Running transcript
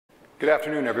Good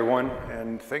afternoon, everyone,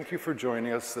 and thank you for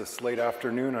joining us this late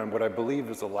afternoon on what I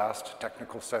believe is the last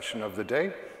technical session of the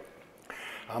day.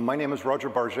 My name is Roger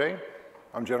Barget.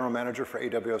 I'm General Manager for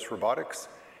AWS Robotics,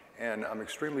 and I'm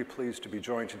extremely pleased to be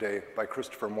joined today by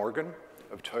Christopher Morgan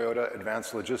of Toyota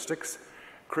Advanced Logistics.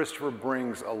 Christopher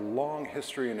brings a long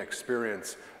history and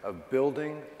experience of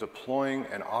building, deploying,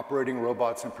 and operating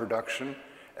robots in production,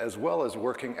 as well as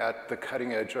working at the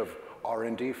cutting edge of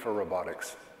R&D for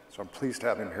robotics. So I'm pleased to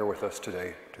have him here with us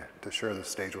today to share the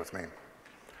stage with me.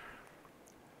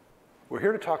 We're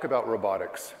here to talk about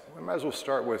robotics. We might as well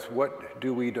start with what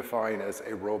do we define as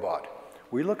a robot?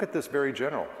 We look at this very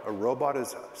general. A robot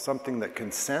is something that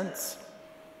can sense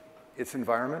its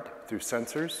environment through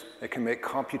sensors. It can make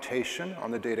computation on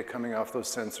the data coming off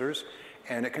those sensors,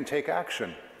 and it can take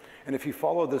action. And if you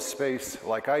follow this space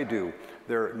like I do,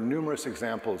 there are numerous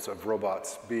examples of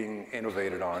robots being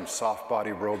innovated on, soft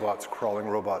body robots, crawling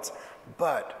robots.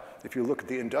 But if you look at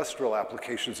the industrial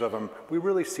applications of them, we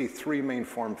really see three main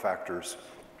form factors: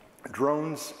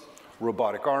 drones,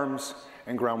 robotic arms,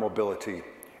 and ground mobility.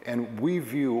 And we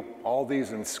view all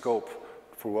these in scope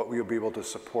for what we'll be able to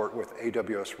support with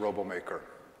AWS RoboMaker.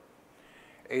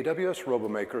 AWS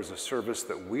RoboMaker is a service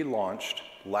that we launched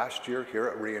last year here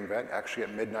at reInvent, actually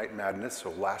at Midnight Madness, so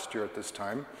last year at this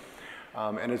time.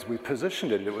 And as we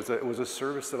positioned it, it was a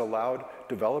service that allowed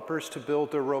developers to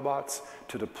build their robots,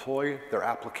 to deploy their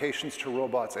applications to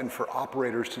robots, and for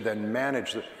operators to then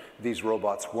manage these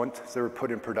robots once they were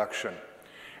put in production.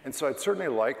 And so I'd certainly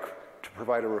like to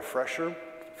provide a refresher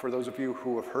for those of you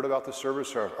who have heard about the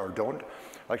service or don't.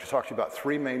 I'd like to talk to you about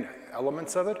three main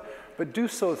elements of it, but do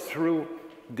so through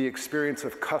the experience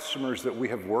of customers that we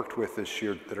have worked with this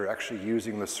year that are actually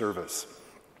using the service.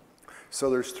 So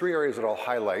there's three areas that I'll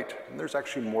highlight, and there's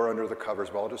actually more under the covers,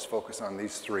 but I'll just focus on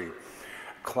these three.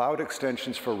 Cloud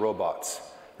extensions for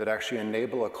robots that actually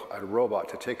enable a robot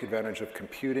to take advantage of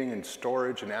computing and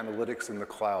storage and analytics in the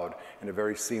cloud in a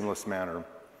very seamless manner.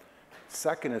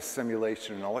 Second is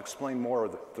simulation, and I'll explain more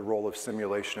of the role of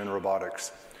simulation in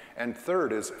robotics. And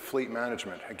third is fleet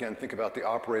management. Again, think about the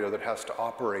operator that has to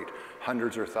operate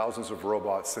hundreds or thousands of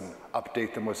robots and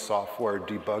update them with software,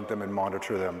 debug them, and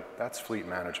monitor them. That's fleet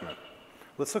management.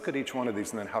 Let's look at each one of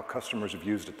these and then how customers have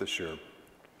used it this year.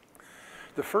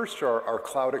 The first are our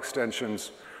cloud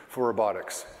extensions for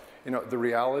robotics. You know, the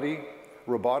reality,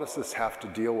 roboticists have to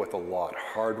deal with a lot: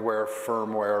 hardware,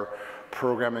 firmware,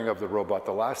 programming of the robot.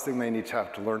 The last thing they need to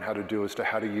have to learn how to do is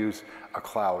how to use a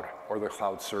cloud or the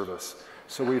cloud service.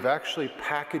 So we've actually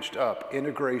packaged up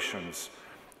integrations,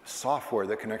 software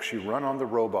that can actually run on the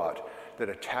robot that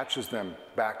attaches them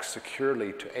back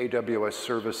securely to AWS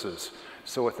services.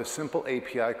 So with a simple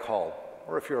API call,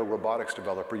 or if you're a robotics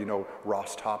developer, you know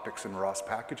ROS topics and ROS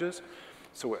packages.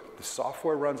 So the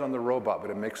software runs on the robot,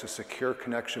 but it makes a secure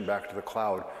connection back to the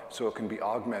cloud so it can be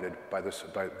augmented by the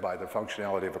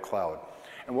functionality of a cloud.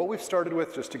 And what we've started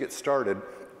with, just to get started,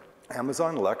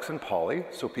 Amazon Lex and Poly,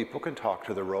 so people can talk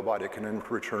to the robot, it can in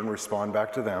return respond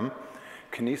back to them.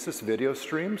 Kinesis video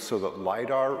streams, so that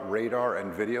LiDAR, radar,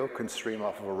 and video can stream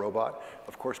off of a robot.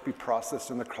 Of course, be processed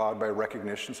in the cloud by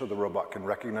recognition so the robot can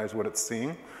recognize what it's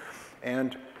seeing.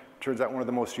 And turns out one of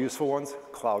the most useful ones,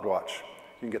 CloudWatch.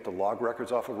 You can get the log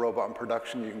records off a robot in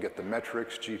production, you can get the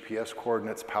metrics, GPS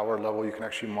coordinates, power level, you can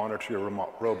actually monitor your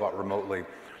robot remotely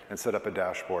and set up a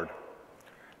dashboard.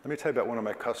 Let me tell you about one of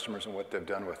my customers and what they've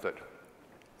done with it.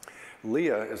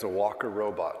 Leah is a walker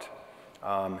robot.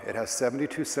 It has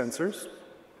 72 sensors,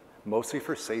 mostly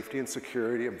for safety and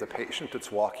security of the patient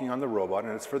that's walking on the robot,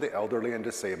 and it's for the elderly and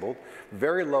disabled.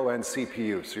 Very low-end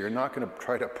CPU, so you're not going to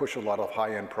try to push a lot of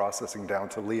high-end processing down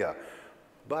to Leah.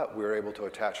 But we were able to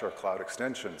attach our cloud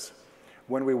extensions.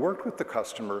 When we worked with the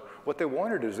customer, what they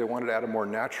wanted is they wanted to add a more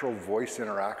natural voice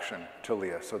interaction to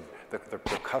Leah, so the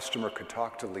customer could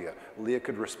talk to Leah. Leah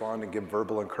could respond and give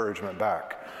verbal encouragement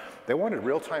back. They wanted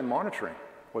real-time monitoring.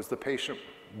 Was the patient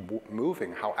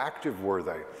moving? How active were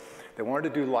they? They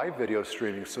wanted to do live video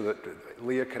streaming so that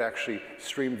Leah could actually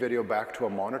stream video back to a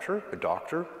monitor, a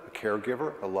doctor, a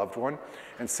caregiver, a loved one.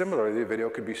 And similarly, the video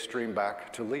could be streamed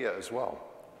back to Leah as well.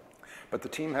 But the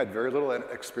team had very little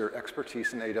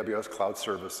expertise in AWS cloud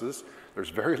services. There's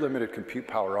very limited compute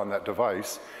power on that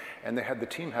device. And the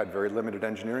team had very limited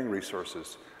engineering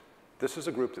resources. This is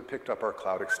a group that picked up our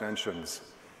cloud extensions.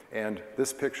 And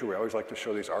this picture, we always like to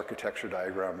show these architecture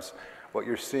diagrams. What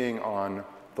you're seeing on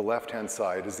the left-hand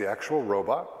side is the actual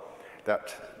robot.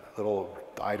 That little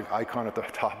icon at the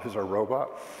top is our robot.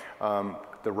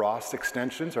 The ROS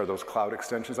extensions are those cloud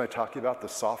extensions I talked about, the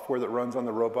software that runs on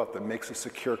the robot that makes a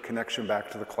secure connection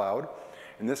back to the cloud.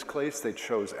 In this case, they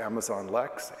chose Amazon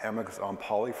Lex, Amazon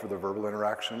Poly for the verbal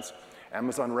interactions,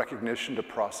 Amazon recognition to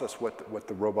process what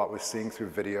the robot was seeing through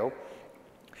video.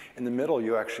 In the middle,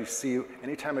 you actually see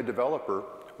anytime a developer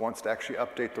wants to actually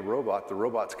update the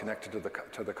robot's connected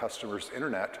to the customer's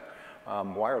internet,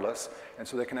 wireless, and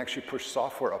so they can actually push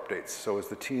software updates. So as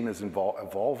the team is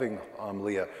evolving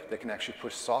Leah, they can actually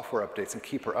push software updates and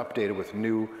keep her updated with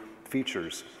new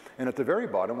features. And at the very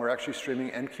bottom, we're actually streaming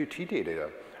NQT data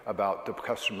about the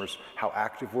customers. How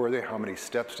active were they? How many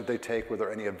steps did they take? Were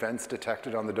there any events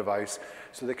detected on the device?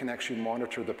 So they can actually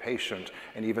monitor the patient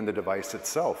and even the device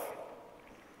itself.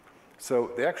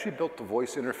 So they actually built the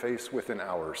voice interface within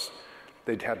hours.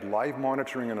 They'd had live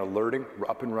monitoring and alerting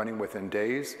up and running within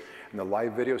days, and the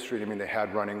live video streaming they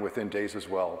had running within days as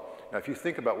well. Now, if you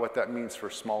think about what that means for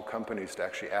small companies to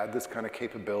actually add this kind of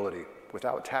capability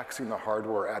without taxing the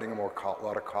hardware, adding a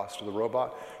lot of cost to the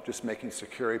robot, just making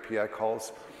secure API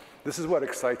calls, this is what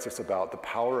excites us about the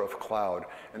power of cloud.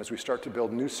 And as we start to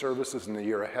build new services in the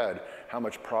year ahead, how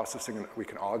much processing we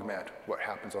can augment what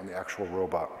happens on the actual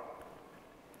robot.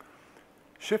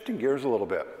 Shifting gears a little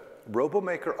bit,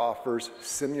 RoboMaker offers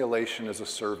simulation as a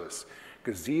service.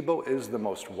 Gazebo is the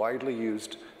most widely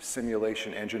used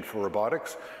simulation engine for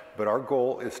robotics, but our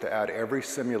goal is to add every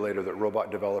simulator that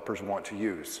robot developers want to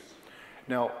use.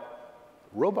 Now,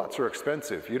 robots are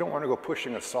expensive. You don't want to go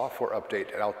pushing a software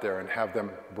update out there and have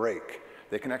them break.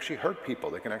 They can actually hurt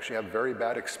people. They can actually have very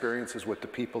bad experiences with the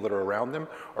people that are around them,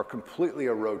 or completely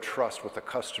erode trust with the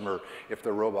customer if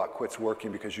the robot quits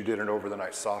working because you did an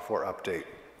over-the-night software update.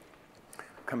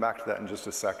 I'll come back to that in just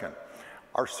a second.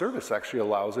 Our service actually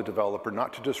allows a developer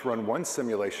not to just run one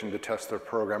simulation to test their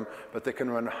program, but they can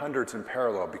run hundreds in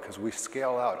parallel because we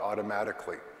scale out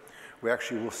automatically. We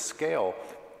actually will scale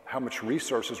how much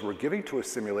resources we're giving to a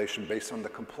simulation based on the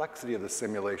complexity of the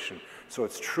simulation. So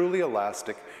it's truly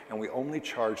elastic, and we only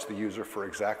charge the user for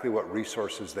exactly what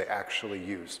resources they actually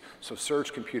use. So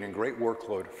surge computing, great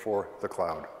workload for the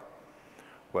cloud.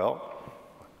 Well,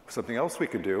 something else we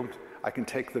can do, I can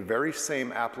take the very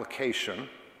same application,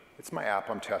 it's my app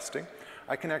I'm testing,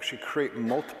 I can actually create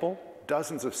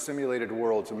dozens of simulated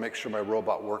worlds and make sure my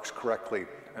robot works correctly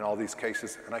in all these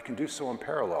cases, and I can do so in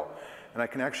parallel. And I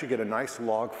can actually get a nice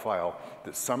log file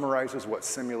that summarizes what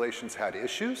simulations had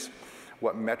issues,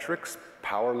 what metrics,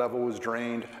 power level was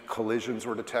drained, collisions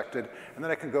were detected, and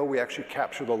then we actually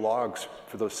capture the logs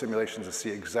for those simulations to see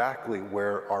exactly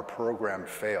where our program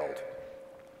failed.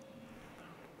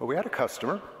 But we had a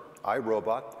customer,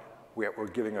 iRobot. We're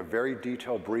giving a very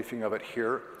detailed briefing of it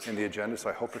here in the agenda, so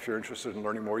I hope if you're interested in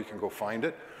learning more, you can go find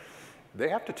it. They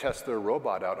have to test their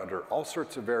robot out under all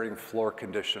sorts of varying floor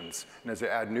conditions. And as they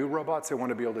add new robots, they want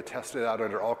to be able to test it out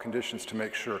under all conditions to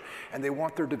make sure. And they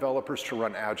want their developers to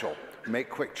run agile. Make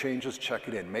quick changes, check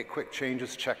it in. Make quick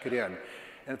changes, check it in.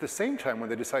 And at the same time, when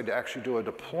they decide to actually do a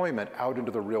deployment out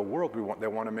into the real world, they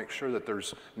want to make sure that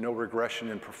there's no regression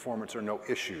in performance or no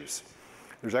issues.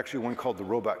 There's actually one called the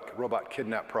robot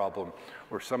kidnap problem,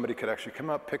 where somebody could actually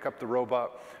come up, pick up the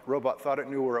robot thought it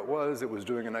knew where it was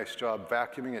doing a nice job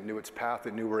vacuuming, it knew its path,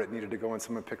 it knew where it needed to go, and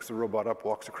someone picks the robot up,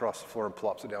 walks across the floor, and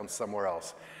plops it down somewhere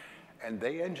else. And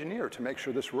they engineer to make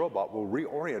sure this robot will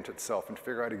reorient itself and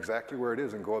figure out exactly where it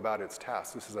is and go about its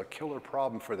tasks. This is a killer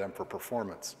problem for them for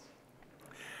performance.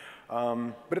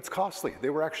 But it's costly. They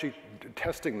were actually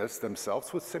testing this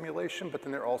themselves with simulation, but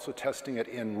then they're also testing it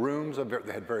in rooms.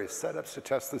 They had various setups to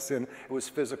test this in. It was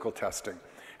physical testing.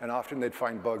 And often they'd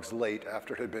find bugs late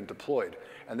after it had been deployed.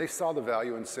 And they saw the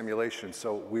value in simulation,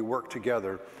 so we worked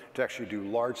together to actually do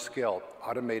large-scale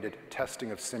automated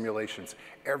testing of simulations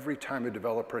every time a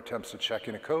developer attempts to check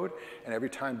in a code, and every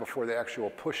time before they actually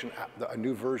will push a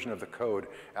new version of the code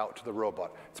out to the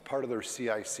robot. It's part of their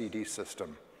CI/CD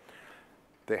system.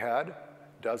 They had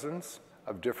dozens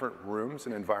of different rooms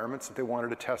and environments that they wanted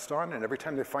to test on, and every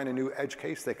time they find a new edge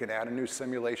case, they can add a new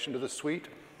simulation to the suite.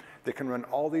 They can run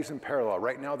all these in parallel.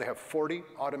 Right now, they have 40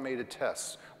 automated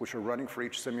tests, which are running for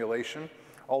each simulation.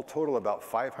 All total, about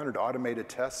 500 automated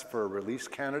tests for a release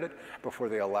candidate before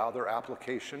they allow their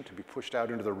application to be pushed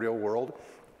out into the real world.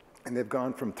 And they've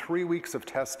gone from 3 weeks of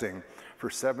testing for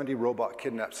 70 robot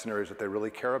kidnap scenarios that they really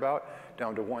care about,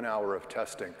 down to 1 hour of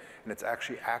testing. And it's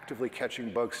actually actively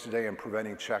catching bugs today and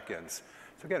preventing check-ins.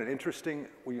 So again, an interesting,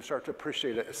 when you start to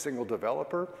appreciate a single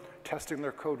developer testing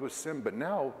their code with sim, but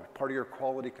now part of your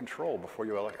quality control before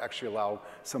you actually allow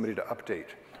somebody to update.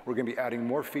 We're going to be adding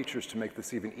more features to make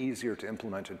this even easier to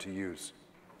implement and to use.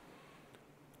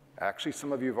 Actually,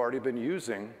 some of you have already been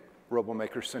using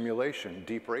RoboMaker simulation,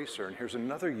 Deep Racer, and here's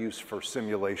another use for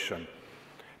simulation.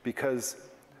 Because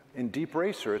in Deep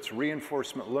Racer, it's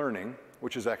reinforcement learning,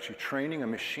 which is actually training a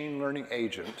machine learning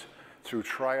agent through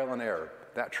trial and error.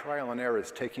 That trial and error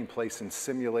is taking place in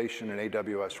simulation in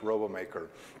AWS RoboMaker.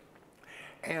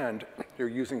 And you're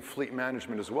using fleet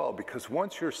management as well, because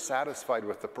once you're satisfied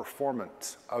with the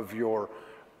performance of your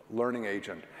learning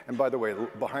agent, and by the way,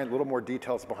 behind a little more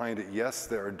details behind it, yes,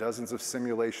 there are dozens of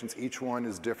simulations. Each one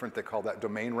is different. They call that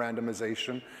domain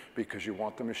randomization because you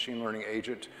want the machine learning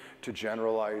agent to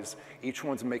generalize. Each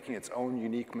one's making its own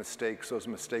unique mistakes. Those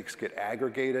mistakes get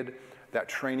aggregated. That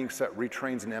training set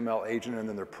retrains an ML agent, and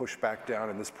then they're pushed back down,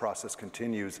 and this process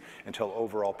continues until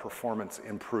overall performance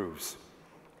improves.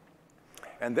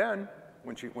 And then,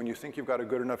 when you think you've got a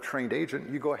good enough trained agent,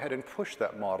 you go ahead and push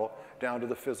that model down to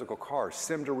the physical car,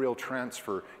 sim-to-real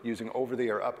transfer using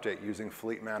over-the-air update using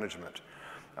fleet management.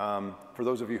 For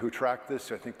those of you who track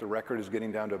this, I think the record is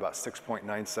getting down to about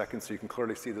 6.9 seconds, so you can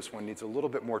clearly see this one needs a little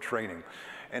bit more training.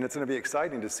 And it's going to be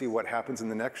exciting to see what happens in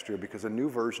the next year, because a new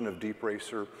version of Deep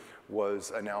Racer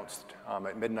was announced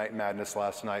at Midnight Madness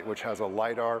last night, which has a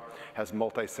LiDAR, has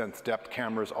multi-sense depth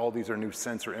cameras. All these are new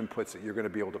sensor inputs that you're going to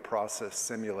be able to process,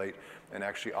 simulate, and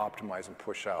actually optimize and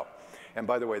push out. And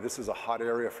by the way, this is a hot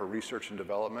area for research and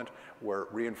development, where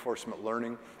reinforcement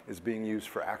learning is being used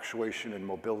for actuation and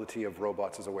mobility of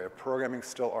robots as a way of programming,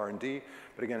 still R&D,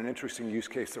 but again, an interesting use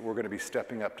case that we're going to be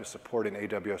stepping up to support in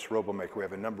AWS RoboMaker. We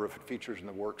have a number of features in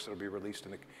the works that will be released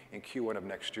in Q1 of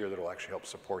next year that will actually help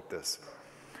support this.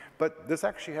 But this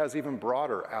actually has even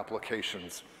broader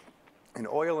applications. In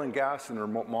oil and gas and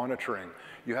remote monitoring,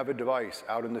 you have a device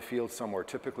out in the field somewhere,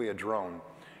 typically a drone,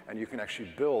 and you can actually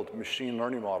build machine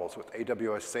learning models with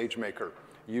AWS SageMaker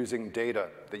using data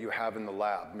that you have in the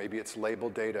lab. Maybe it's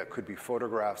labeled data, it could be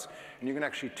photographs, and you can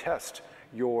actually test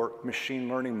your machine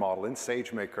learning model in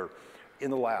SageMaker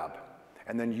in the lab,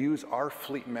 and then use our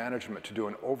fleet management to do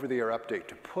an over-the-air update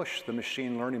to push the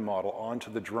machine learning model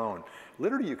onto the drone.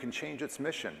 Literally, you can change its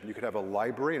mission. You could have a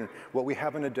library, and what we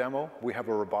have in a demo, we have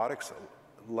a robotics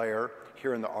layer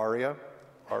here in the ARIA.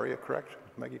 ARIA, correct,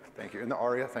 Maggie? Thank you. In the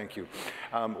ARIA, thank you.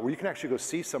 Where you can actually go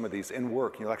see some of these in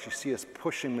work. You'll actually see us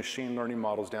pushing machine learning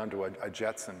models down to a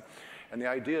Jetson. And the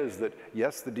idea is that,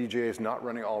 yes, the DJA is not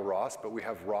running all ROS, but we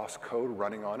have ROS code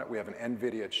running on it. We have an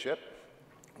NVIDIA chip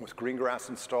with Greengrass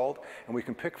installed, and we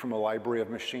can pick from a library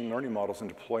of machine learning models and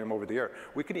deploy them over the air.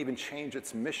 We can even change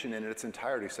its mission in its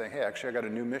entirety, saying, hey, actually, I got a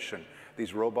new mission.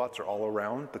 These robots are all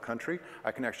around the country.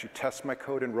 I can actually test my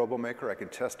code in RoboMaker. I can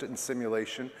test it in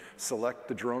simulation, select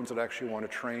the drones that I actually want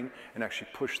to train, and actually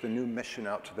push the new mission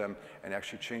out to them and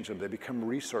actually change them. They become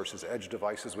resources, edge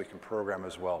devices we can program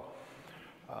as well.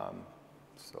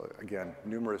 So again,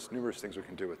 numerous things we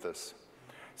can do with this.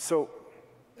 So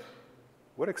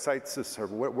what excites us, or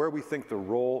where we think the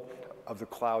role of the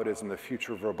cloud is in the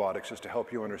future of robotics, just to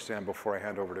help you understand before I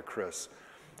hand over to Chris.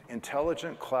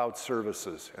 Intelligent cloud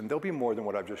services, and there'll be more than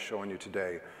what I've just shown you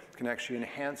today, can actually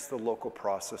enhance the local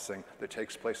processing that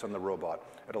takes place on the robot.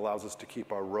 It allows us to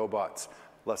keep our robots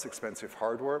less expensive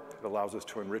hardware. It allows us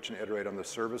to enrich and iterate on the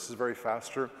services very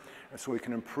faster, and so we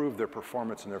can improve their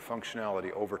performance and their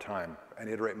functionality over time and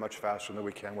iterate much faster than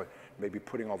we can with maybe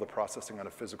putting all the processing on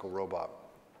a physical robot.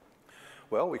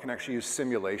 Well, we can actually use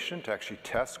simulation to actually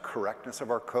test correctness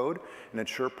of our code and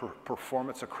ensure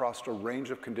performance across a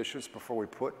range of conditions before we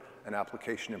put an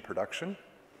application in production.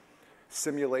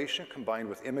 Simulation combined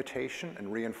with imitation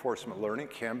and reinforcement learning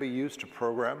can be used to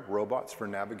program robots for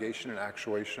navigation and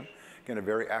actuation. Again, a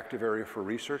very active area for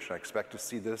research, and I expect to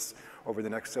see this over the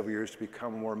next several years to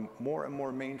become more and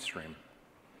more mainstream.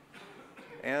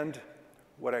 And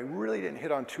what I really didn't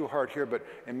hit on too hard here, but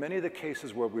in many of the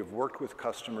cases where we've worked with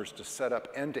customers to set up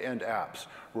end-to-end apps,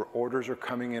 where orders are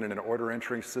coming in an order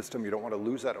entry system, you don't want to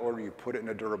lose that order, you put it in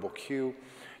a durable queue.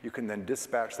 You can then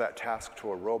dispatch that task to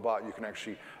a robot. You can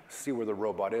actually see where the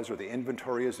robot is, or the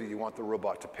inventory is that you want the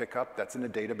robot to pick up. That's in a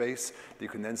database. You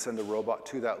can then send the robot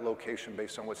to that location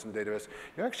based on what's in the database.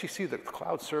 You actually see that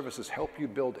cloud services help you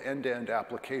build end-to-end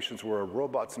applications where a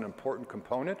robot's an important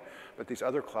component, but these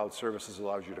other cloud services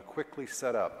allows you to quickly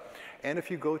set up. And if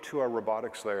you go to our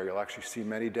robotics layer, you'll actually see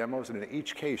many demos, and in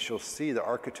each case, you'll see the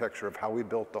architecture of how we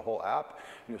built the whole app,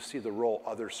 and you'll see the role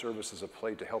other services have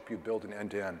played to help you build an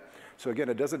end-to-end. So again,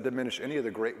 it doesn't diminish any of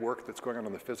the great work that's going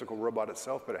on the physical robot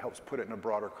itself, but it helps put it in a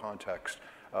broader context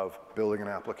of building an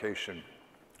application.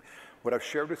 What I've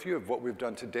shared with you of what we've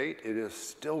done to date, it is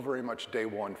still very much day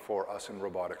one for us in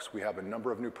robotics. We have a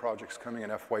number of new projects coming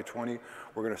in FY20.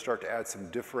 We're going to start to add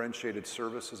some differentiated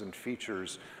services and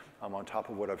features on top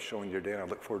of what I've shown you today. And I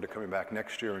look forward to coming back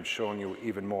next year and showing you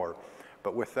even more.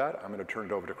 But with that, I'm going to turn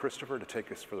it over to Christopher to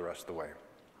take us for the rest of the way.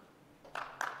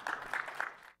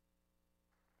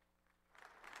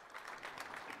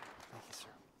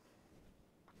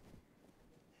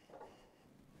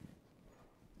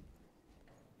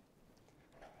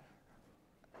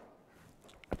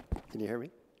 Can you hear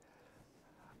me?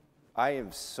 I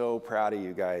am so proud of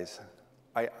you guys.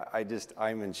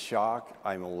 I'm in shock.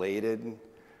 I'm elated.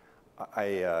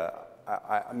 I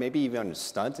maybe even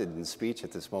stunted in speech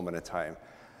at this moment in time.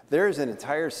 There's an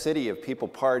entire city of people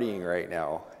partying right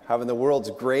now, having the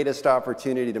world's greatest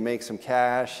opportunity to make some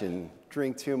cash and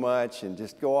drink too much and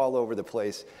just go all over the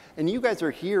place. And you guys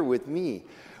are here with me,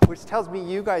 which tells me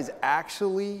you guys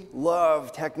actually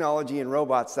love technology and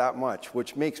robots that much,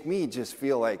 which makes me just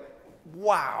feel like,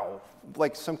 wow,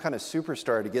 like some kind of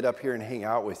superstar to get up here and hang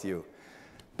out with you.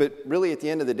 But really, at the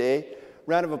end of the day,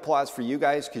 round of applause for you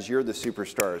guys, because you're the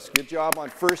superstars. Good job on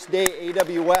first day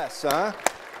AWS, huh?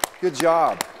 Good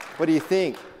job. What do you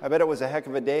think? I bet it was a heck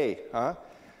of a day, huh?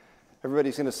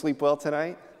 Everybody's going to sleep well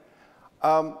tonight?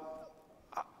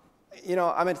 You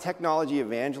know, I'm a technology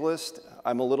evangelist.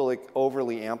 I'm a little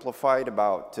overly amplified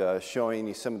about showing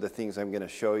you some of the things I'm going to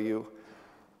show you.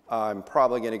 I'm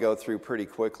probably going to go through pretty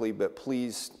quickly, but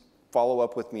please follow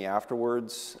up with me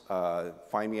afterwards.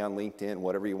 Find me on LinkedIn,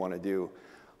 whatever you want to do.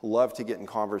 Love to get in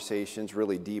conversations,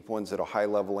 really deep ones at a high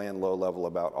level and low level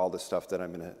about all the stuff that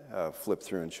I'm going to flip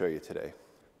through and show you today.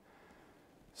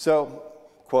 So,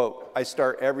 quote, I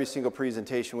start every single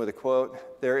presentation with a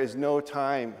quote. There is no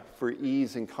time for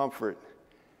ease and comfort.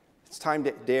 It's time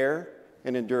to dare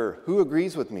and endure. Who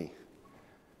agrees with me?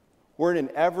 We're in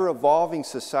an ever-evolving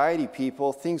society,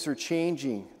 people. Things are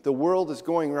changing. The world is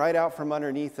going right out from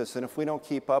underneath us, and if we don't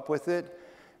keep up with it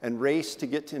and race to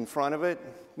get in front of it,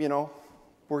 you know,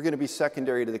 we're going to be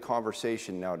secondary to the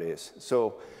conversation nowadays.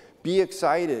 So be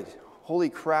excited. Holy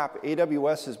crap,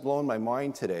 AWS has blown my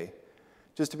mind today.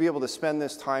 Just to be able to spend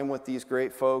this time with these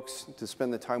great folks, to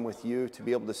spend the time with you, to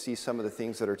be able to see some of the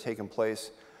things that are taking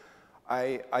place,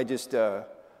 I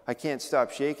can't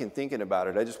stop shaking thinking about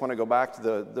it. I just want to go back to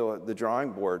the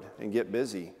drawing board and get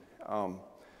busy.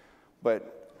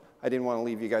 But I didn't want to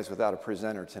leave you guys without a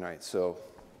presenter tonight, so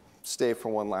stay for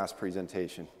one last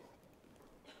presentation.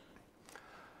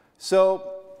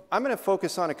 So I'm going to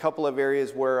focus on a couple of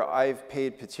areas where I've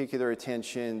paid particular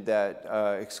attention that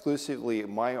exclusively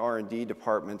my R&D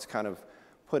department's kind of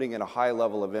putting in a high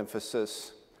level of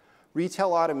emphasis.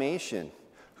 Retail automation.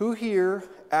 Who here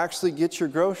actually gets your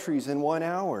groceries in 1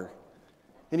 hour?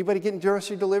 Anybody getting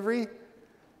grocery delivery?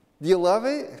 Do you love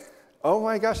it? Oh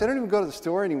my gosh, I don't even go to the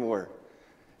store anymore.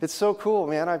 It's so cool,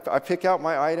 man. I pick out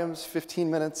my items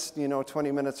 15 minutes,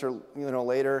 20 minutes or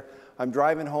later. I'm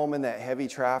driving home in that heavy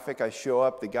traffic. I show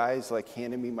up, the guy's like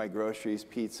handing me my groceries,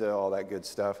 pizza, all that good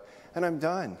stuff, and I'm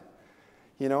done,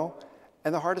 And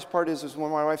the hardest part is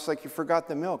when my wife's like, you forgot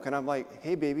the milk. And I'm like,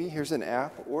 hey, baby, here's an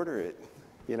app, order it,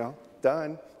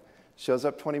 done. Shows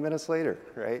up 20 minutes later,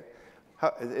 right?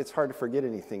 It's hard to forget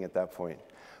anything at that point.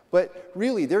 But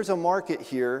really, there's a market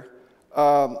here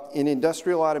in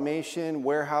industrial automation,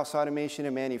 warehouse automation,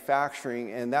 and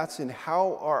manufacturing, and that's in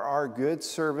how are our goods,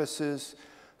 services,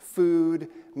 food,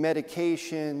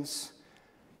 medications,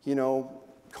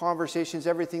 conversations,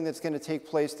 everything that's going to take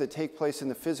place in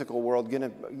the physical world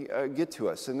going to get to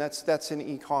us, and that's in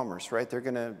e-commerce, right? They're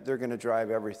going to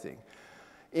drive everything.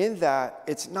 In that,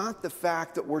 it's not the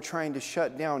fact that we're trying to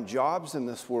shut down jobs in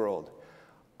this world.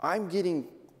 I'm getting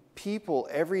people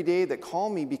every day that call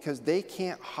me because they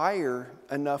can't hire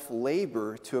enough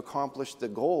labor to accomplish the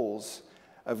goals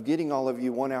of getting all of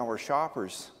you 1-hour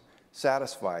shoppers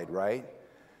satisfied, right?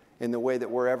 In the way that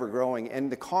we're ever growing.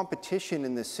 And the competition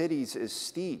in the cities is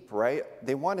steep, right?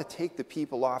 They want to take the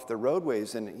people off the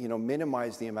roadways and,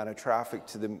 minimize the amount of traffic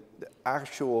to the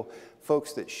actual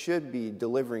folks that should be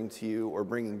delivering to you or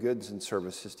bringing goods and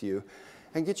services to you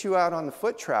and get you out on the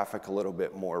foot traffic a little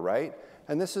bit more, right?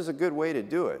 And this is a good way to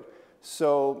do it.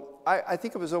 So I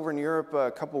think I was over in Europe a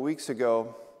couple weeks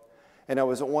ago, and I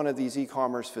was at one of these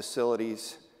e-commerce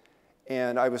facilities,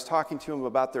 and I was talking to them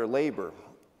about their labor.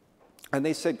 And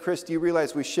they said, Chris, do you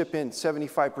realize we ship in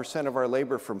 75% of our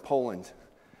labor from Poland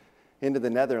into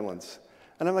the Netherlands?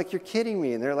 And I'm like, you're kidding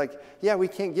me. And they're like, yeah, we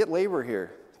can't get labor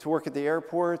here to work at the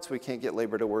airports. We can't get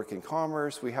labor to work in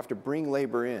commerce. We have to bring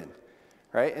labor in,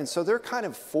 right? And so they're kind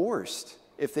of forced,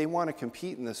 if they want to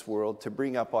compete in this world, to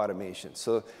bring up automation.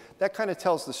 So that kind of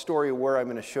tells the story of where I'm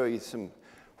going to show you some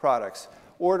products.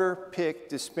 Order, pick,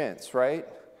 dispense, right?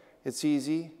 It's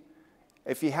easy.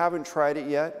 If you haven't tried it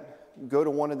yet, go to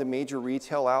one of the major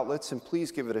retail outlets and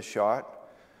please give it a shot.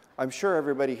 I'm sure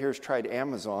everybody here has tried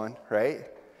Amazon, right?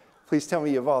 Please tell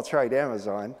me you've all tried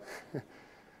Amazon.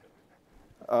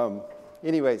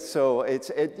 Anyway, so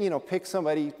pick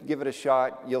somebody, give it a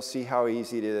shot. You'll see how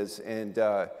easy it is, and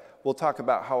we'll talk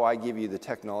about how I give you the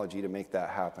technology to make that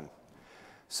happen.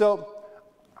 So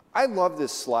I love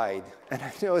this slide, and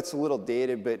I know it's a little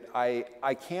dated, but I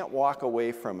can't walk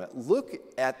away from it. Look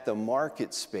at the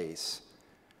market space,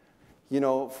 you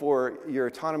know, for your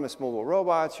autonomous mobile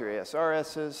robots, your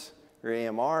ASRSs, your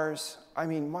AMRs. I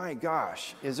mean, my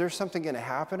gosh, is there something going to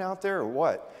happen out there or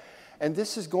what? And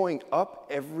this is going up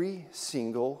every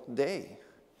single day.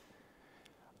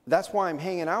 That's why I'm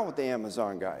hanging out with the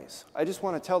Amazon guys. I just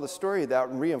want to tell the story of that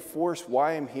and reinforce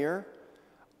why I'm here.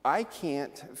 I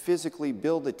can't physically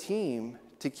build a team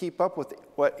to keep up with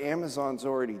what Amazon's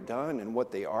already done and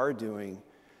what they are doing,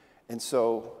 and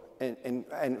so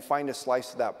and find a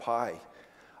slice of that pie.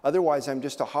 Otherwise, I'm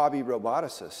just a hobby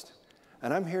roboticist,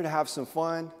 and I'm here to have some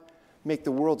fun, make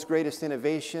the world's greatest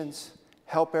innovations,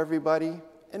 help everybody,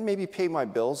 and maybe pay my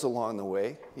bills along the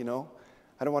way. You know,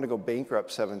 I don't want to go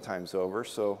bankrupt 7 times over,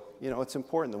 so you know it's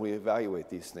important that we evaluate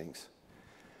these things.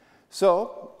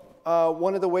 So.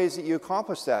 One of the ways that you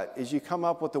accomplish that is you come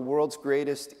up with the world's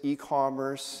greatest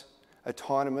e-commerce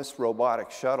autonomous robotic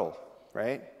shuttle,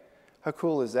 right? How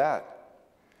cool is that?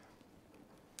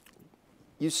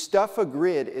 You stuff a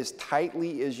grid as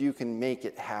tightly as you can make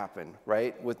it happen,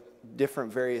 right? With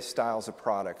different various styles of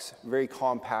products, very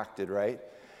compacted, right?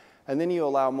 And then you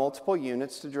allow multiple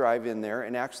units to drive in there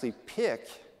and actually pick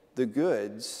the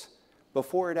goods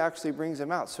before it actually brings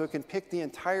them out. So it can pick the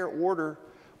entire order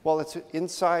while it's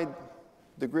inside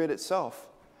the grid itself.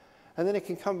 And then it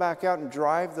can come back out and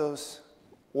drive those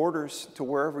orders to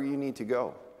wherever you need to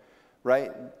go,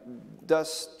 right?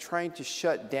 Thus trying to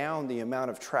shut down the amount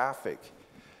of traffic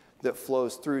that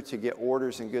flows through to get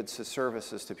orders and goods and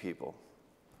services to people.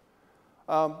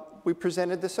 We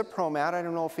presented this at ProMat. I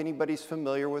don't know if anybody's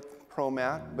familiar with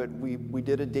ProMat, but we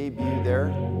did a debut there.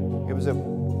 It was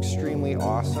extremely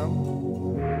awesome.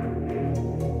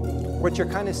 What you're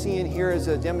kind of seeing here is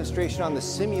a demonstration on the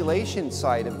simulation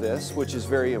side of this, which is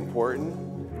very important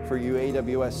for you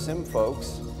AWS sim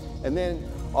folks. And then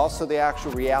also the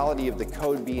actual reality of the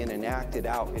code being enacted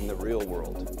out in the real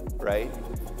world, right?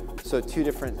 So 2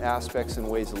 different aspects and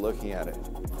ways of looking at it.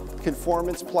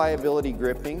 Conformance, pliability,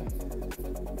 gripping.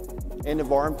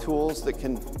 End-of-arm tools that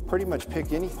can pretty much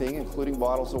pick anything, including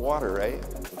bottles of water, right?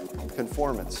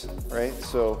 Conformance, right?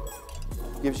 So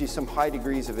gives you some high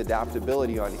degrees of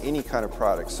adaptability on any kind of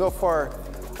product. So far,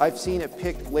 I've seen it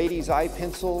pick ladies' eye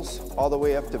pencils all the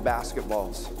way up to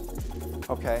basketballs,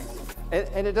 okay?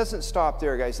 And it doesn't stop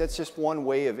there, guys. That's just one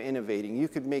way of innovating. You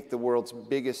could make the world's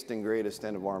biggest and greatest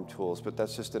end-of-arm tools, but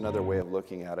that's just another way of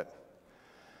looking at it.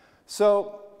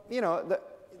 So, you know, a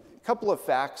couple of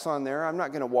facts on there. I'm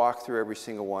not going to walk through every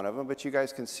single one of them, but you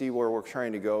guys can see where we're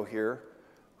trying to go here,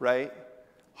 right?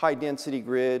 High-density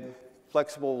grid,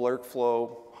 flexible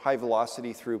workflow, high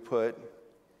velocity throughput.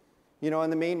 You know,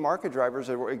 and the main market drivers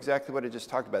are exactly what I just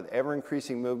talked about,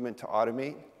 ever-increasing movement to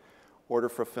automate, order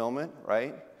fulfillment,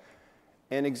 right?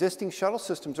 And existing shuttle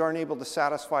systems aren't able to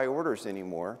satisfy orders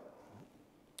anymore.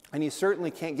 And you certainly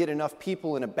can't get enough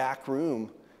people in a back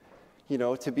room, you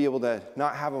know, to be able to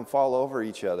not have them fall over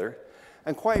each other.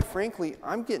 And quite frankly,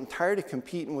 I'm getting tired of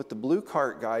competing with the blue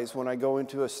cart guys when I go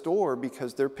into a store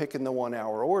because they're picking the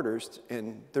 1-hour orders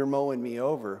and they're mowing me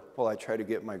over while I try to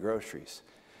get my groceries.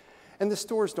 And the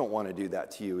stores don't want to do that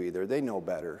to you either. They know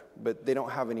better, but they don't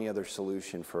have any other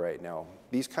solution for right now.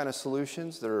 These kind of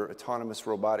solutions that are autonomous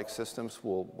robotic systems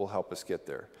will help us get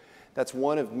there. That's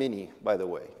one of many, by the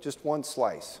way, just one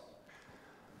slice.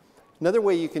 Another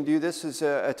way you can do this is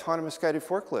autonomous guided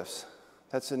forklifts.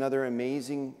 That's another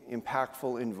amazing,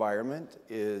 impactful environment,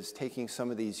 is taking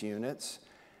some of these units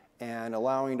and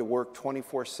allowing to work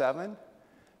 24/7,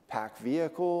 pack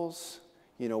vehicles,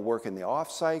 you know, work in the off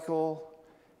cycle,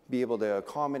 be able to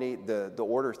accommodate the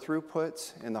order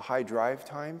throughputs and the high drive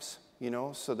times, you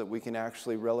know, so that we can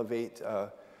actually relevate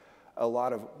a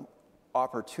lot of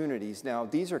opportunities. Now,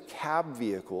 these are cab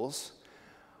vehicles.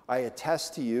 I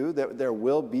attest to you that there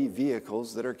will be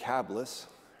vehicles that are cabless,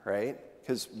 right?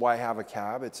 Because why have a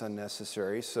cab? It's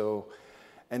unnecessary. So,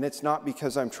 and it's not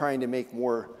because I'm trying to make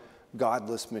more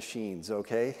godless machines,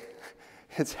 okay?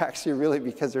 It's actually really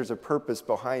because there's a purpose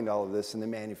behind all of this in the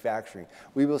manufacturing.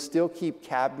 We will still keep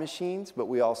cab machines, but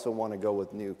we also want to go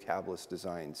with new cabless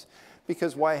designs.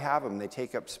 Because why have them? They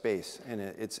take up space, and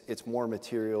it's more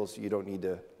materials. You don't need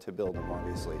to build them,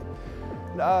 obviously.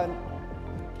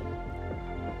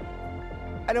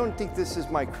 I don't think this is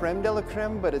my creme de la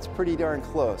creme, but it's pretty darn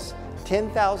close.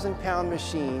 10,000-pound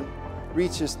machine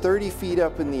reaches 30 feet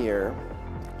up in the air.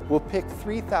 We'll pick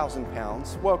 3,000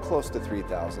 pounds, well, close to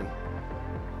 3,000.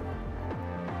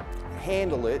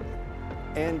 Handle it,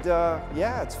 and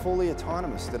yeah, it's fully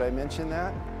autonomous. Did I mention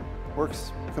that?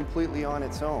 Works completely on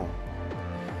its own.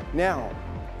 Now,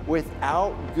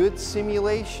 without good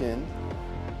simulation,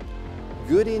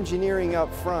 good engineering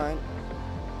up front,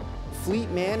 fleet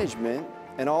management,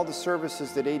 and all the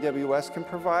services that AWS can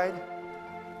provide,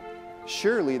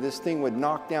 surely this thing would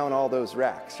knock down all those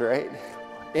racks, right?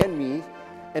 And me.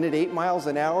 And at 8 miles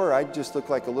an hour, I'd just look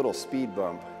like a little speed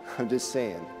bump. I'm just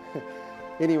saying.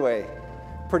 Anyway,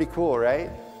 pretty cool, right?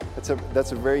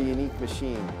 That's a very unique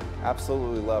machine.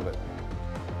 Absolutely love it.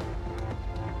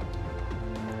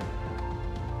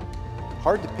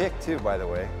 Hard to pick too, by the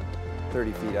way.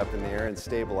 30 feet up in the air and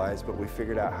stabilized, but we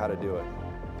figured out how to do it.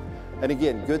 And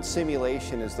again, good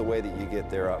simulation is the way that you get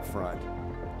there up front.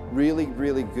 Really,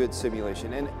 really good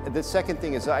simulation. And the second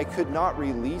thing is I could not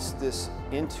release this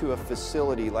into a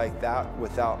facility like that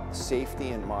without safety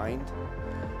in mind.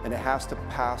 And it has to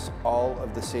pass all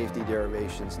of the safety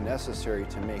derivations necessary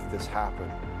to make this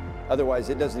happen. Otherwise,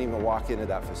 it doesn't even walk into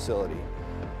that facility.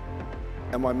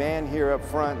 And my man here up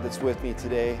front that's with me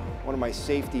today, one of my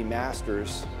safety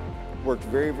masters, worked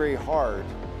very, very hard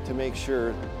to make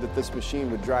sure that this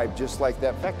machine would drive just like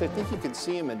that. In fact, I think you can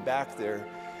see him in back there.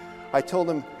 I told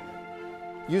him,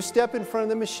 you step in front of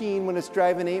the machine when it's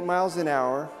driving 8 miles an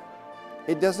hour.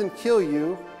 It doesn't kill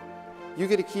you. You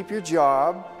get to keep your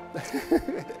job.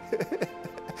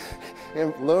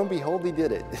 And lo and behold, he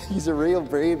did it. He's a real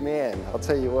brave man, I'll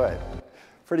tell you what.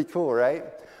 Pretty cool, right?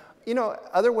 You know,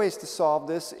 other ways to solve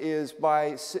this is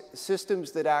by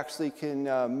systems that actually can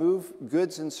move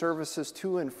goods and services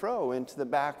to and fro into the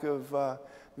back of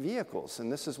vehicles.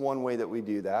 And this is one way that we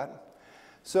do that.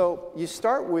 So you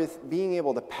start with being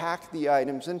able to pack the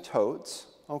items in totes,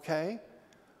 okay,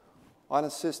 on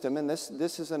a system. And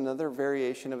this is another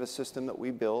variation of a system that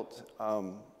we built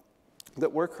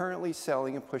that we're currently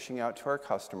selling and pushing out to our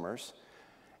customers.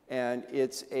 And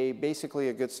it's basically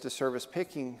a goods to service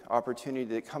picking opportunity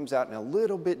that comes out in a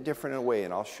little bit different way,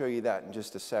 and I'll show you that in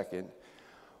just a second.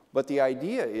 But the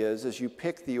idea is you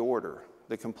pick the order,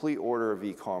 the complete order of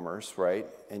e-commerce, right?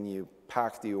 And you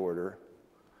pack the order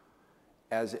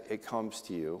as it comes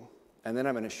to you. And then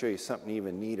I'm going to show you something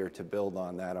even neater to build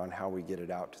on that, on how we get it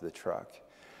out to the truck.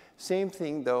 Same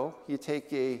thing though, you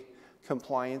take a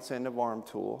compliance end of arm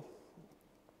tool,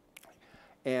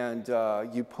 and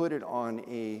you put it on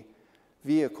a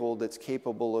vehicle that's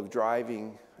capable of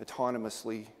driving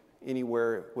autonomously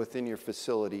anywhere within your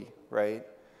facility, right?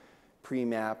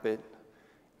 Pre-map it.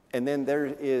 And then there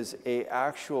is an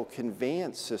actual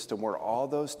conveyance system where all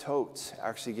those totes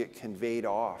actually get conveyed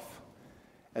off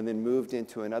and then moved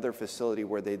into another facility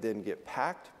where they then get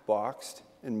packed, boxed,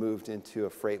 and moved into a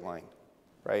freight line,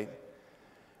 right?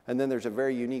 And then there's a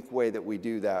very unique way that we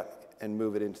do that and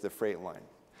move it into the freight line.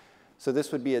 So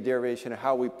this would be a derivation of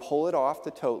how we pull it off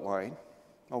the tote line,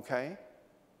 okay?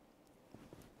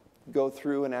 Go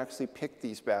through and actually pick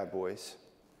these bad boys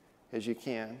as you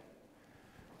can.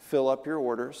 Fill up your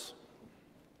orders.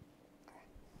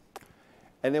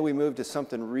 And then we move to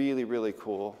something really, really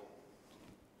cool.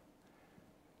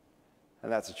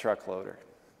 And that's a truck loader.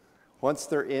 Once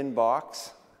they're in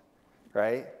box,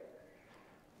 right?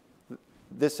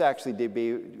 This actually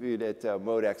debuted at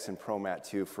Modex and ProMat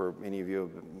too. For many of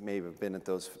you who may have been at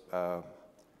those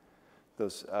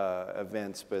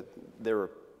events, but they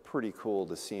were pretty cool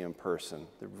to see in person.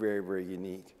 They're very, very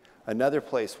unique. Another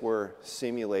place where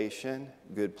simulation,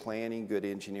 good planning, good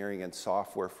engineering, and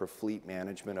software for fleet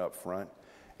management up front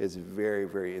is very,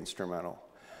 very instrumental,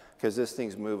 because this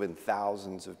thing's moving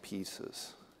thousands of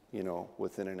pieces, you know,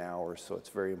 within an hour. So it's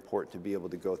very important to be able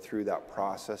to go through that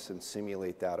process and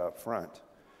simulate that up front.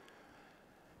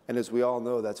 And as we all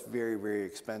know, that's very, very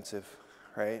expensive,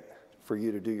 right? For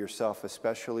you to do yourself,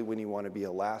 especially when you want to be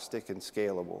elastic and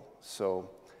scalable. So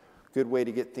good way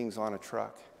to get things on a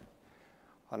truck.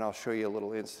 And I'll show you a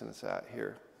little instance of that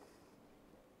here.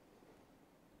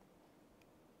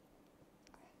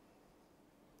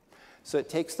 So it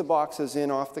takes the boxes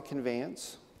in off the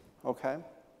conveyance, okay?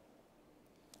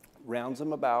 Rounds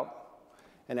them about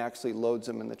and actually loads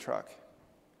them in the truck.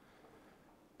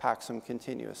 Packs them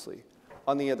continuously.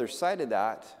 On the other side of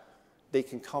that, they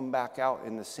can come back out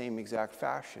in the same exact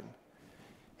fashion.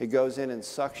 It goes in and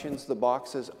suctions the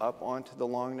boxes up onto the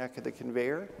long neck of the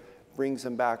conveyor, brings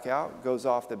them back out, goes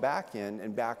off the back end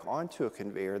and back onto a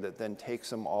conveyor that then takes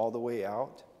them all the way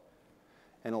out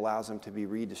and allows them to be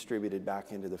redistributed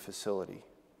back into the facility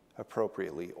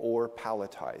appropriately, or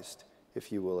palletized,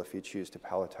 if you will, if you choose to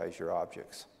palletize your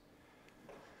objects.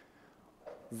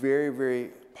 Very,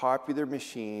 very popular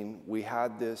machine. We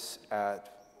had this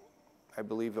at, I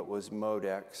believe it was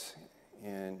Modex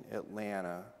in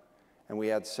Atlanta, and we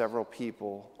had several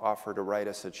people offer to write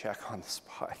us a check on the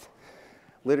spot.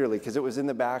 Literally, because it was in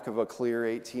the back of a clear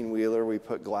 18-wheeler. We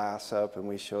put glass up and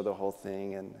we show the whole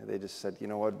thing, and they just said, you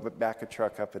know what, back a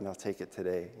truck up and I'll take it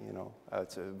today. You know,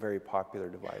 it's a very popular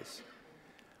device.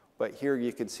 But here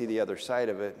you can see the other side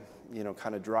of it, you know,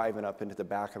 kind of driving up into the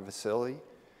back of a facility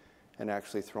and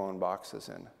actually throwing boxes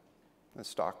in and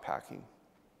stock packing.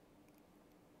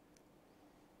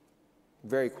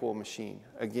 Very cool machine.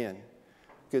 Again,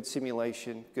 good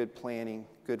simulation, good planning,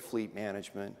 good fleet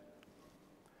management.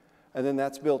 And then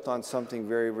that's built on something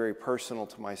very, very personal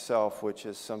to myself, which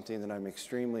is something that I'm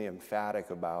extremely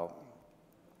emphatic about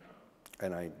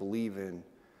and I believe in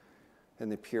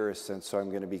the purest sense, so I'm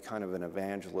going to be kind of an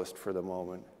evangelist for the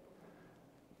moment.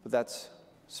 But that's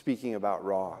speaking about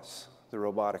ROS, the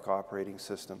robotic operating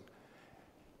system.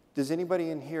 Does anybody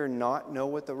in here not know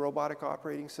what the robotic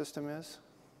operating system is?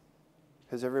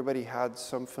 Has everybody had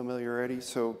some familiarity?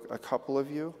 So a couple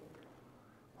of you?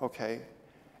 Okay.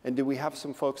 And do we have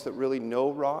some folks that really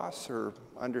know ROS or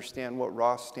understand what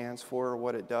ROS stands for or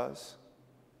what it does?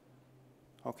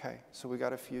 Okay, so we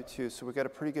got a few too. So we got a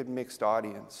pretty good mixed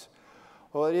audience.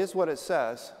 Well, it is what it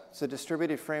says. It's a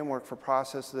distributed framework for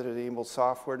processes that enables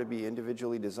software to be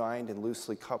individually designed and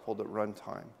loosely coupled at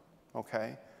runtime.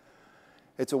 Okay?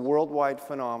 It's a worldwide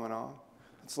phenomenon.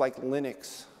 It's like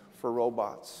Linux for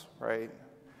robots, right?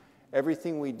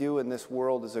 Everything we do in this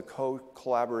world is a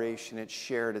collaboration. It's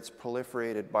shared. It's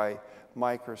proliferated by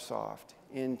Microsoft,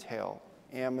 Intel,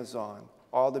 Amazon,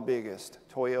 all the biggest,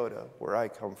 Toyota, where I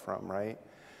come from, right?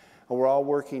 And we're all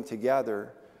working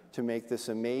together to make this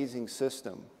amazing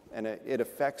system. And it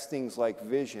affects things like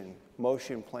vision,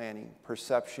 motion planning,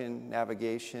 perception,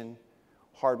 navigation,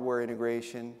 hardware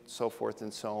integration, so forth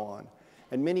and so on.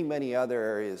 And many, many other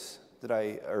areas that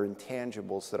are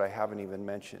intangibles that I haven't even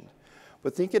mentioned.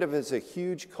 But think of it as a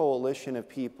huge coalition of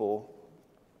people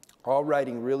all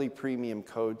writing really premium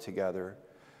code together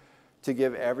to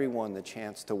give everyone the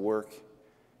chance to work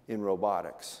in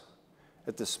robotics.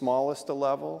 At the smallest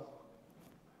level,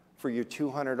 for your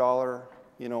 $200,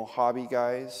 hobby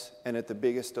guys, and at the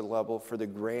biggest level for the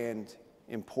grand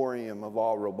emporium of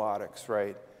all robotics,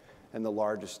 right? And the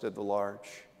largest of the large.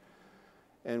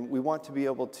 And we want to be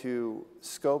able to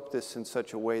scope this in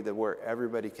such a way that where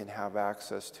everybody can have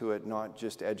access to it, not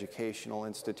just educational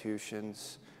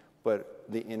institutions, but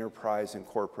the enterprise and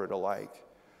corporate alike.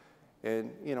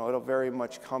 And, it'll very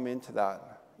much come into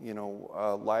that,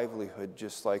 livelihood,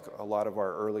 just like a lot of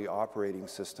our early operating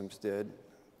systems did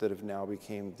that have now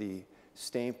became the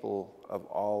staple of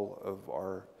all of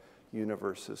our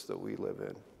universes that we live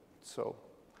in. So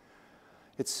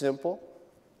it's simple.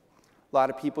 A lot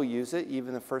of people use it,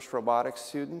 even the first robotics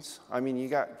students. I mean, you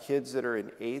got kids that are in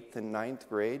 8th and 9th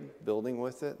grade building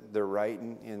with it. They're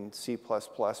writing in C++,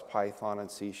 Python,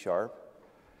 and C#.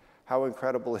 How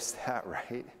incredible is that,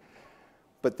 right?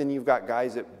 But then you've got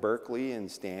guys at Berkeley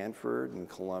and Stanford and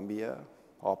Columbia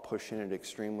all pushing it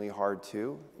extremely hard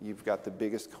too. You've got the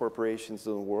biggest corporations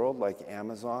in the world like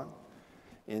Amazon,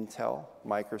 Intel,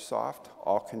 Microsoft,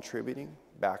 all contributing,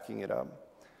 backing it up.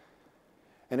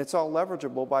 And it's all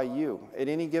leverageable by you. At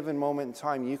any given moment in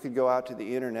time, you could go out to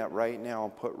the internet right now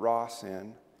and put ROS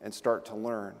in and start to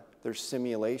learn. There's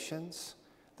simulations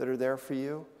that are there for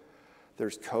you.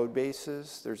 There's code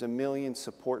bases. There's a million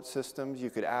support systems. You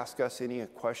could ask us any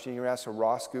question. You ask a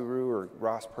ROS guru or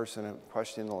ROS person a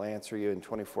question, they'll answer you in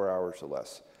 24 hours or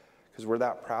less. Because we're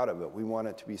that proud of it. We want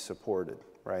it to be supported,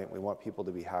 right? We want people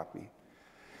to be happy.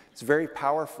 It's very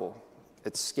powerful.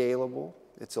 It's scalable.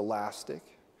 It's elastic.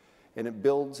 And it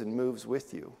builds and moves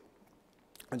with you.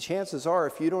 And chances are,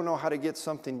 if you don't know how to get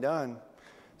something done,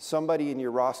 somebody in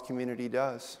your ROS community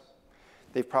does.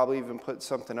 They've probably even put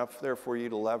something up there for you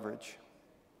to leverage.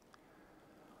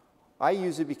 I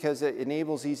use it because it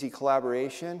enables easy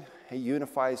collaboration. It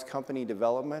unifies company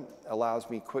development, allows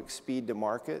me quick speed to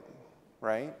market,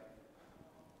 right?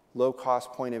 Low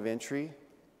cost point of entry.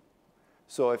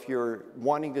 So if you're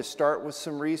wanting to start with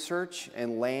some research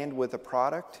and land with a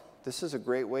product, this is a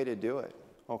great way to do it,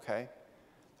 okay?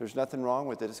 There's nothing wrong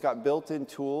with it. It's got built-in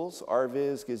tools,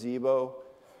 RViz, Gazebo,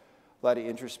 a lot of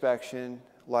introspection,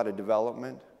 a lot of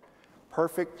development.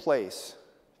 Perfect place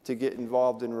to get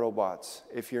involved in robots.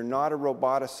 If you're not a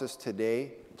roboticist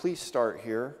today, please start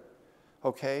here,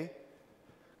 okay?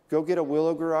 Go get a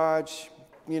Willow Garage,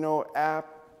 app,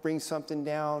 bring something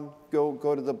down,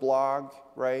 go to the blog,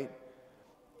 right?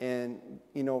 And,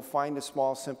 find a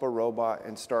small, simple robot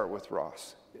and start with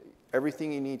ROS.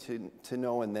 Everything you need to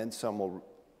know and then some will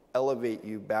elevate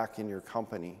you back in your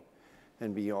company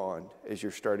and beyond as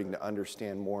you're starting to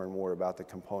understand more and more about the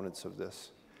components of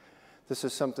this. This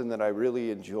is something that I really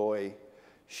enjoy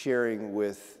sharing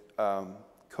with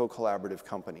co-collaborative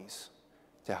companies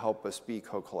to help us be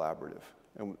co-collaborative.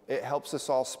 And it helps us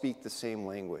all speak the same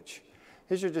language.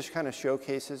 These are just kind of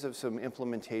showcases of some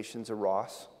implementations of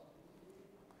ROS.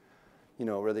 You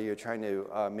know, whether you're trying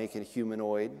to make a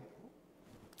humanoid,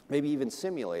 maybe even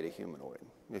simulate a humanoid,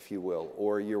 if you will,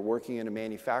 or you're working in a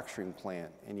manufacturing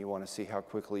plant and you want to see how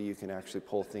quickly you can actually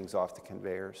pull things off the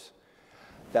conveyors.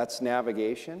 That's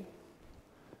navigation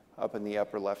up in the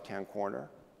upper left-hand corner.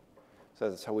 So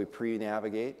that's how we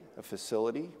pre-navigate a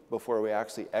facility before we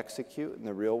actually execute in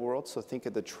the real world. So think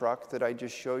of the truck that I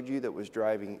just showed you that was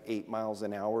driving 8 miles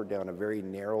an hour down a very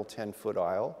narrow 10-foot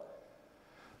aisle.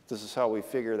 This is how we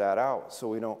figure that out, so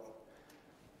we don't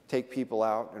take people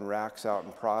out and racks out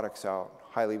and products out,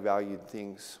 highly valued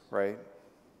things, right?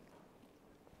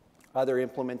 Other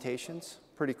implementations,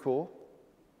 pretty cool.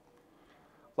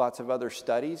 Lots of other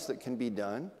studies that can be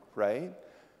done, right?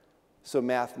 So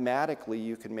mathematically,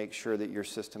 you can make sure that your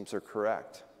systems are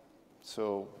correct.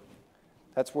 So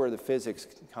that's where the physics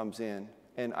comes in.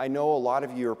 And I know a lot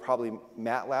of you are probably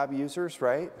MATLAB users,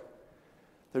 right?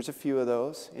 There's a few of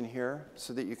those in here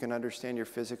so that you can understand your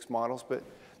physics models, but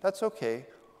that's okay.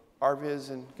 RViz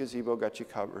and Gazebo got you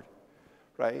covered,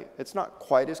 right? It's not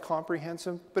quite as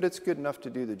comprehensive, but it's good enough to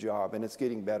do the job, and it's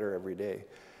getting better every day.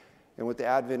 And with the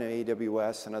advent of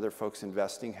AWS and other folks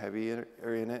investing heavy in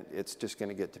it, it's just going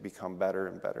to get to become better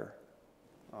and better.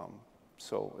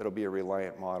 So it'll be a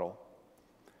reliant model.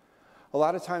 A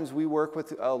lot of times we work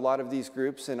with a lot of these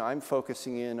groups, and I'm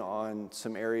focusing in on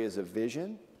some areas of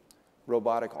vision,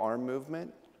 robotic arm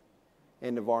movement,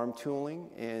 end of arm tooling,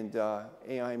 and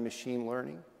AI machine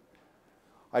learning.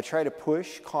 I try to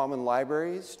push common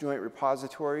libraries, joint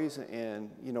repositories, and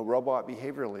robot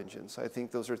behavioral engines. I think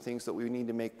those are things that we need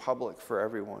to make public for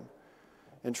everyone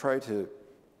and try to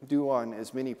do on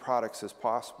as many products as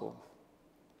possible.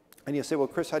 And you say, well,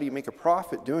 Chris, how do you make a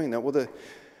profit doing that? Well,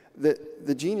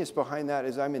 the genius behind that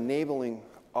is I'm enabling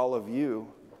all of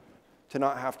you to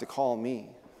not have to call me,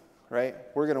 right?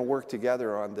 We're going to work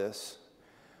together on this.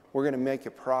 We're going to make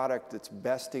a product that's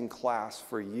best in class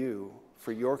for you,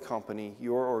 for your company,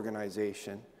 your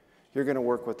organization. You're going to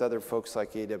work with other folks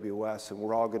like AWS, and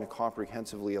we're all going to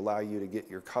comprehensively allow you to get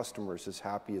your customers as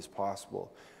happy as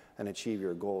possible and achieve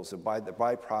your goals. And the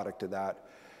byproduct of that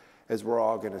is we're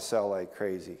all going to sell like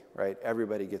crazy, right?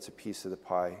 Everybody gets a piece of the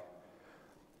pie.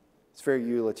 It's very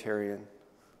utilitarian,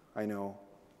 I know,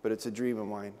 but it's a dream of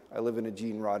mine. I live in a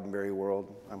Gene Roddenberry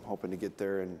world. I'm hoping to get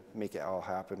there and make it all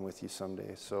happen with you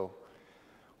someday. So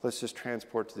let's just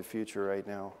transport to the future right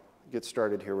now. Get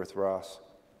started here with ROS.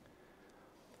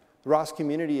 The ROS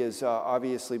community is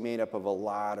obviously made up of a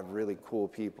lot of really cool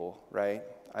people, right?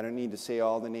 I don't need to say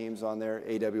all the names on there.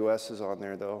 AWS is on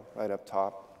there, though, right up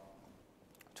top.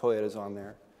 Toyota's on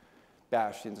there.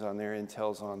 Bastion's on there.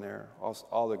 Intel's on there.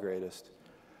 All the greatest.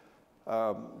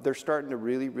 They're starting to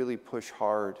really, really push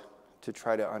hard to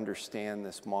try to understand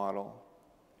this model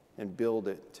and build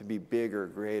it to be bigger,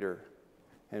 greater,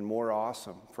 and more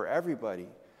awesome for everybody.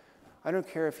 I don't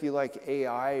care if you like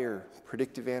AI or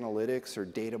predictive analytics or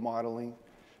data modeling.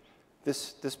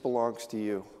 This belongs to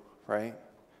you, right?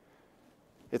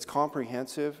 It's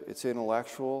comprehensive, it's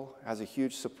intellectual, has a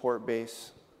huge support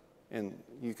base, and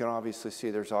you can obviously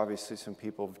see there's obviously some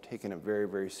people who've taken it very,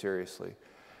 very seriously.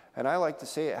 And I like to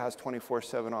say it has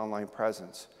 24/7 online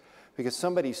presence, because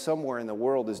somebody somewhere in the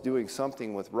world is doing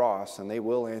something with ROS, and they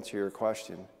will answer your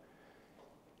question.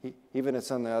 Even if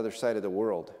it's on the other side of the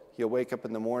world. You'll wake up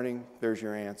in the morning, there's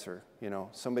your answer.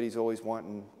 Somebody's always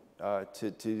wanting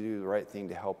to do the right thing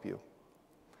to help you.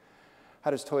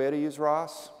 How does Toyota use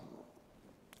ROS?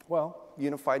 Well,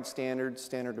 unified standards,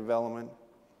 standard development,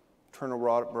 internal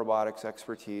robotics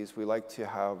expertise. We like to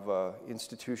have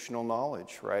institutional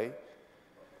knowledge, right?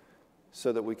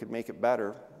 So that we could make it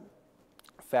better,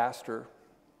 faster,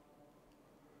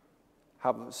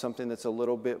 have something that's a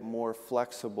little bit more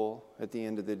flexible at the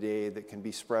end of the day that can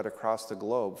be spread across the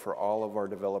globe for all of our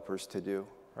developers to do,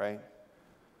 right?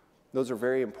 Those are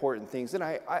very important things. And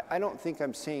I don't think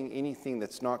I'm saying anything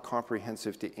that's not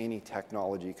comprehensive to any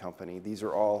technology company. These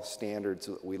are all standards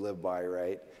that we live by,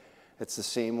 right? It's the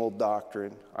same old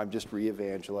doctrine. I'm just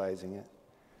re-evangelizing it.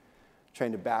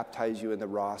 Trying to baptize you in the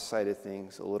ROS side of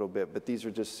things a little bit, but these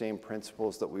are just same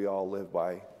principles that we all live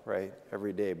by, right,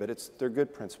 every day. But they're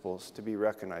good principles to be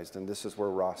recognized, and this is where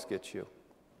ROS gets you.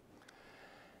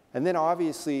 And then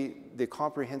obviously the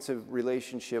comprehensive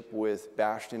relationship with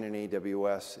Bastion and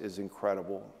AWS is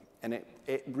incredible. And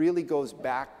it really goes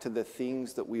back to the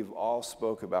things that we've all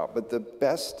spoke about. But the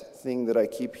best thing that I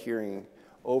keep hearing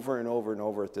over and over and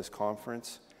over at this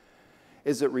conference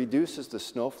is it reduces the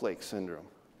snowflake syndrome.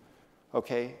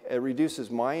 Okay, it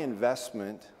reduces my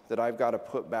investment that I've got to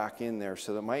put back in there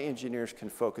so that my engineers can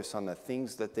focus on the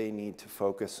things that they need to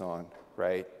focus on,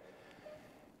 right?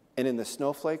 And in the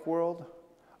snowflake world,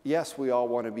 yes, we all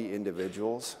want to be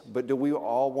individuals, but do we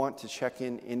all want to check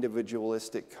in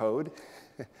individualistic code?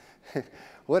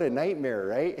 What a nightmare,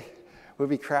 right? We'll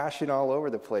be crashing all over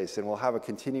the place, and we'll have a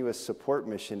continuous support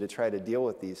mission to try to deal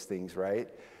with these things, right?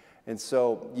 And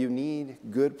so you need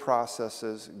good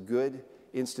processes, good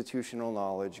institutional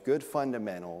knowledge, good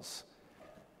fundamentals,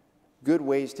 good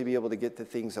ways to be able to get the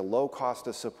things a low cost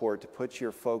of support to put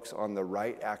your folks on the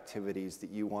right activities that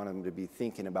you want them to be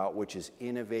thinking about, which is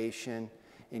innovation,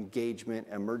 engagement,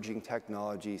 emerging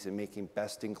technologies, and making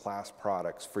best-in-class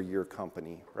products for your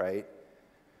company, right?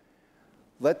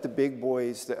 Let the big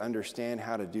boys that understand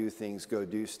how to do things go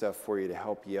do stuff for you to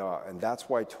help you out. And that's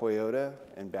why Toyota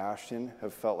and Bastian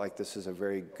have felt like this is a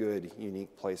very good,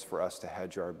 unique place for us to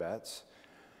hedge our bets.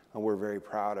 And we're very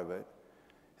proud of it.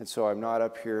 And so I'm not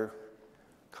up here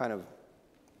kind of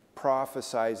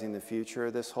prophesizing the future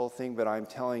of this whole thing, but I'm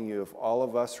telling you, if all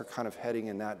of us are kind of heading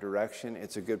in that direction,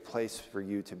 it's a good place for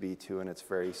you to be too, and it's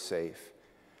very safe.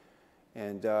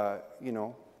 And, you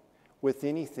know, with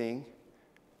anything,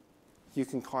 you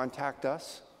can contact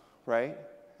us, right?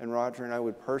 And Roger and I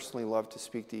would personally love to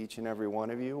speak to each and every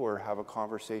one of you or have a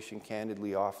conversation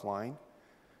candidly offline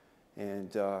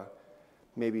and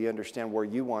maybe understand where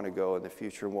you want to go in the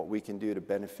future and what we can do to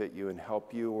benefit you and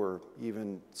help you or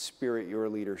even spirit your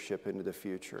leadership into the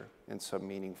future in some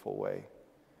meaningful way.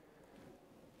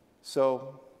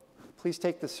 So please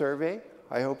take the survey.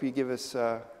 I hope you give us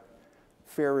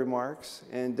fair remarks.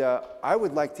 And I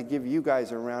would like to give you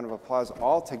guys a round of applause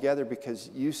all together because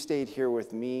you stayed here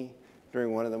with me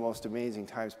during one of the most amazing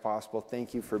times possible.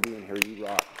 Thank you for being here. You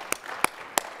rock.